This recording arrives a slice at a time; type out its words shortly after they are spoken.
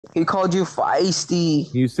He called you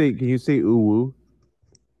feisty. Can you say ooh woo?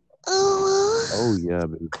 Ooh. Oh yeah,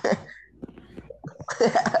 baby.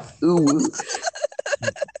 Ooh.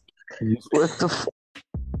 Can you What the f?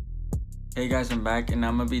 Hey guys, I'm back and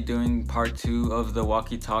I'm gonna be doing part 2 of the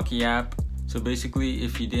WalkieTalkie app. So basically,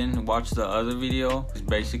 if you didn't watch the other video,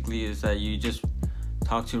 basically is that you just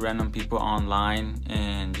talk to random people online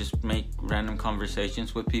and just make random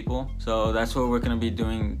conversations with people. So that's what we're gonna be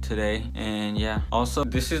doing today. And yeah, also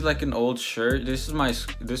this is like an old shirt. This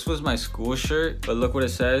was my school shirt, but look what it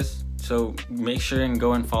says. So make sure and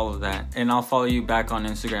go and follow that, and I'll follow you back on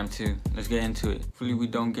Instagram too. Let's get into it. Hopefully we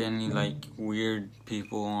don't get any like weird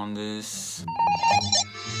people on this.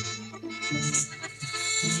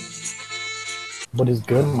 What is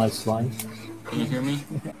good, my slime? Can you hear me?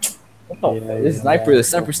 Oh, yeah, this sniper, the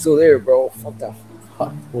sniper's still there, bro. Fuck that.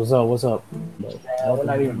 Fuck. What's up? What's up? We're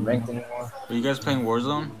not even ranked anymore. Are you guys playing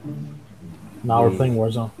Warzone? Now we're playing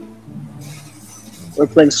Warzone. We're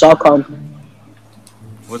playing Socon.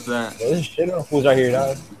 What's that? Yo, this shit on fools right here,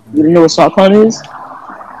 dog. You don't know what Socon is?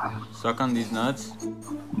 Suck on these nuts?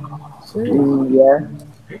 Yeah.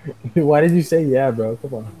 Why did you say yeah, bro?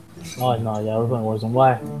 Come on. Oh no, yeah, we're playing Warzone.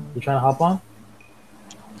 Why? You trying to hop on?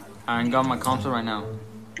 I ain't got my console right now.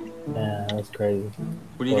 Yeah, that's crazy.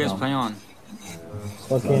 What do you guys play on?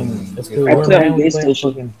 Fucking, it's cool. I We're play on playing PlayStation.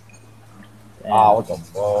 fucking. Ah, what the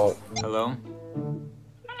fuck? Hello?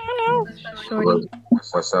 Hello. Shorty.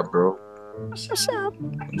 What's up, bro? What's up?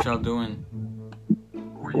 What y'all doing?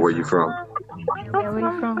 Where you from? Yeah, where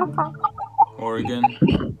you from?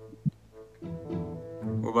 Oregon?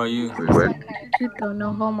 What about you? Where? Cute though,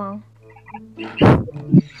 no homo.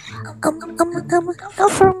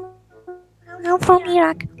 I'm from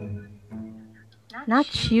Iraq.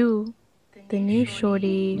 Not you. The new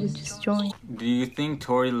shorty who just joined. Do you think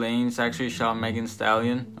Tory Lanez actually shot Megan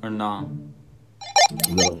Stallion or not?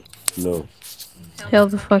 No. Hell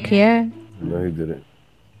the fuck yeah. No, he didn't.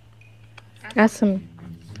 That's some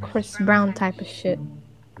Chris Brown type of shit.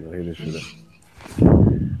 No, he didn't shoot it.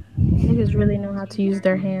 Niggas really know how to use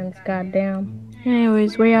their hands, goddamn.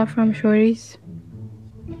 Anyways, where y'all from, shorties?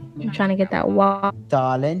 I'm trying to get that walk.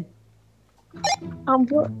 Darling.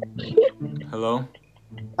 Hello?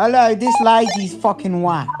 Hello, this lady's fucking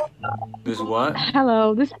whack. This what?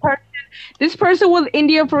 Hello, this person was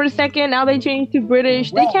India for a second. Now they changed to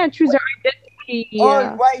British. They can't choose their identity.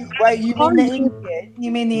 Oh, wait, you mean the Indian?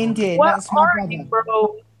 You mean the Indian? What That's my brother. you,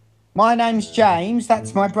 bro? My name's James.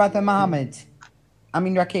 That's my brother Mohammed. I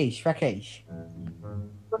mean Rakesh.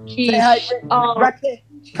 Say hi,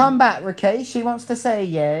 Rakesh. Come back, Rakesh. She wants to say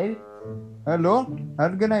you. Hello? How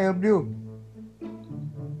can I help you?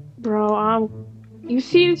 Bro, you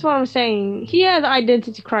see, that's what I'm saying. He has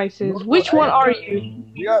identity crisis. Which one are you?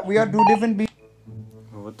 We are two different people.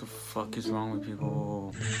 What the fuck is wrong with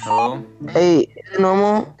people? Hello? Hey, is it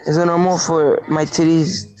normal? Is it normal for my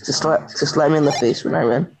titties to slap me in the face when I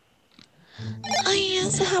run? Oh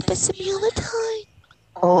yes, it happens to me all the time.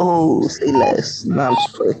 Oh, say less. No, I'm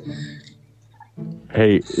just playing.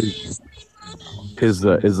 Hey, is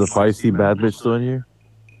the feisty bad bitch still in here?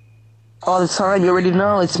 All the time, you already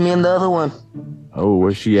know. It's me and the other one. Oh,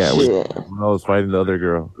 where's she at? Shit. When I was fighting the other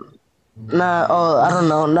girl. Nah, I don't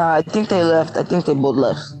know. Nah, I think they left. I think they both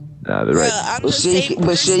left. Nah, they're right. I'm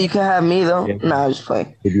But you can have me though. Yeah. Nah, I'm just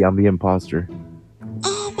playing. Maybe I'm the imposter.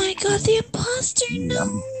 Oh my god, the imposter,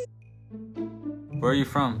 no. Where are you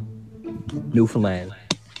from? Newfoundland.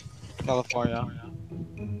 California.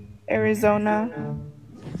 Arizona.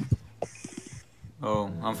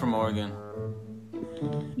 Oh, I'm from Oregon.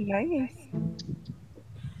 Nice.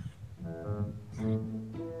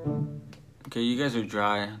 Okay, you guys are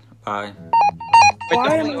dry. Bye.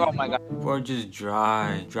 Oh my god. Or just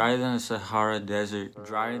dry. Drier than the Sahara Desert.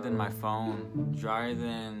 Drier than my phone. Drier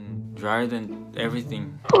than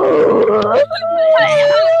everything.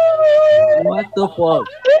 What the fuck?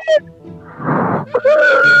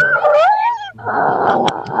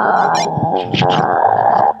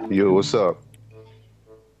 Yo, what's up?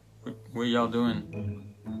 What y'all doing?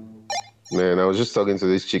 Man, I was just talking to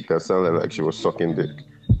this chick that sounded like she was sucking dick.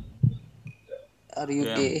 Are you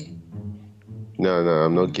gay? No,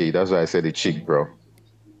 I'm not gay. That's why I said a chick, bro.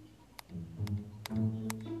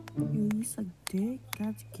 You suck dick?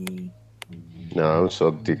 That's gay. No, I don't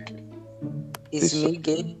suck dick. Is me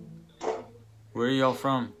gay? Where are y'all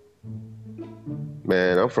from?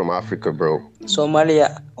 Man, I'm from Africa, bro.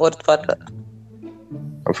 Somalia. What part?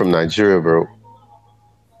 I'm from Nigeria, bro.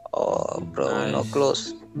 Oh, bro, Nice. no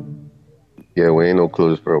close. Yeah, we ain't no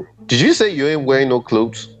clothes, bro. Did you say you ain't wearing no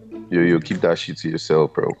clothes? Yo, keep that shit to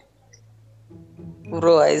yourself, bro.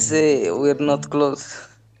 Bro, I say we're not close.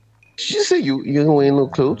 Did you say you ain't wearing no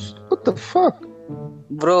clothes? What the fuck?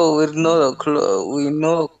 Bro, we're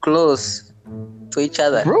no close to each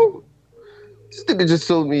other. Bro, this nigga just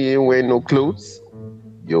told me he ain't wearing no clothes.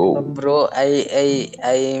 Yo. Bro,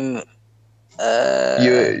 I'm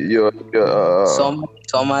You're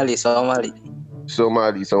Somali. Somali.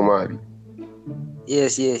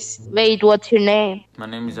 Yes. Wait, what's your name? My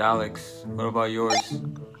name is Alex. What about yours?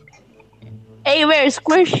 Hey, where's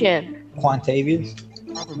Christian? Quantavious?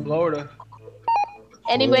 I'm from Florida.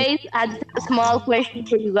 Anyways, I just have a small question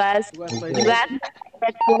for you guys. You guys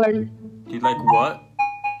like porn? You like what?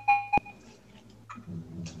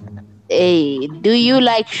 Hey, do you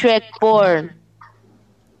like Shrek porn?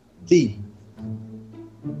 Sí.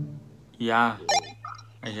 Yeah.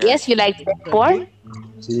 I guess. Yes, you like Shrek porn?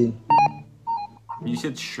 Sí. You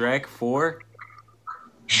said Shrek 4?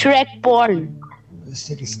 Shrek porn. This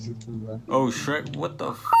nigga's stupid, bro. Oh, Shrek? What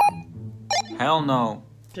the Hell no.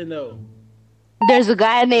 No. There's a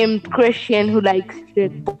guy named Christian who likes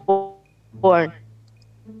Shrek porn.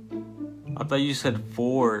 I thought you said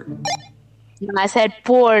 4. No, I said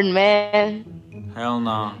porn, man. Hell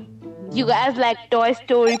no. You guys like Toy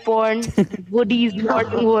Story porn? Woody's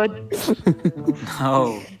Morning Wood.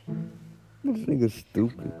 No. This nigga's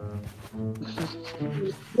stupid.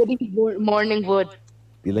 Woody's Morning Wood.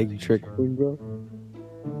 You like Shrek porn, bro?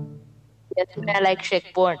 Yes, man, I like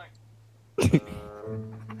Shrek porn.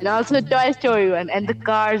 And also Toy Story one, and the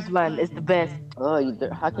Cars one is the best. Oh,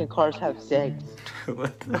 how can cars have sex?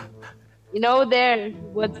 What the? You know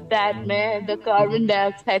what's that, man? The carbon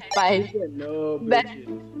dioxide pipe. No, But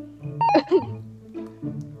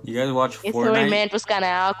You guys watch it's sorry, Fortnite? man, it was kind of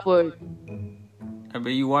awkward. I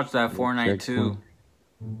bet you watched that Fortnite Shrek too.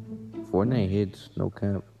 Fortnite hits, no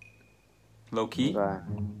cap. Low key?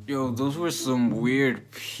 Yo, those were some weird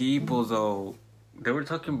people though. They were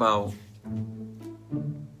talking about,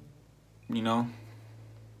 you know,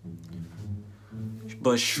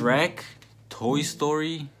 but Shrek, Toy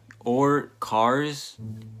Story, or Cars,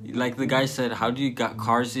 like the guy said, how do you got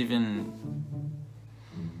Cars even?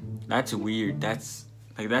 That's weird. That's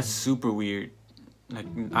super weird. Like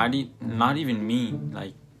not even me.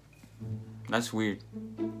 Like that's weird.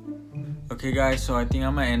 Okay guys, so I think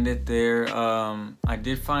I'm gonna end it there. I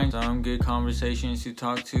did find some good conversations to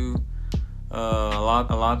talk to. A lot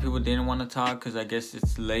of people didn't want to talk because I guess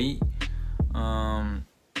it's late.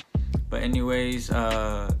 But anyways,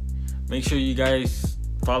 make sure you guys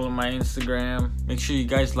follow my Instagram. Make sure you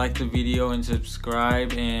guys like the video and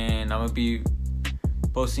subscribe, and I'm gonna be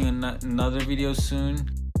posting another video soon.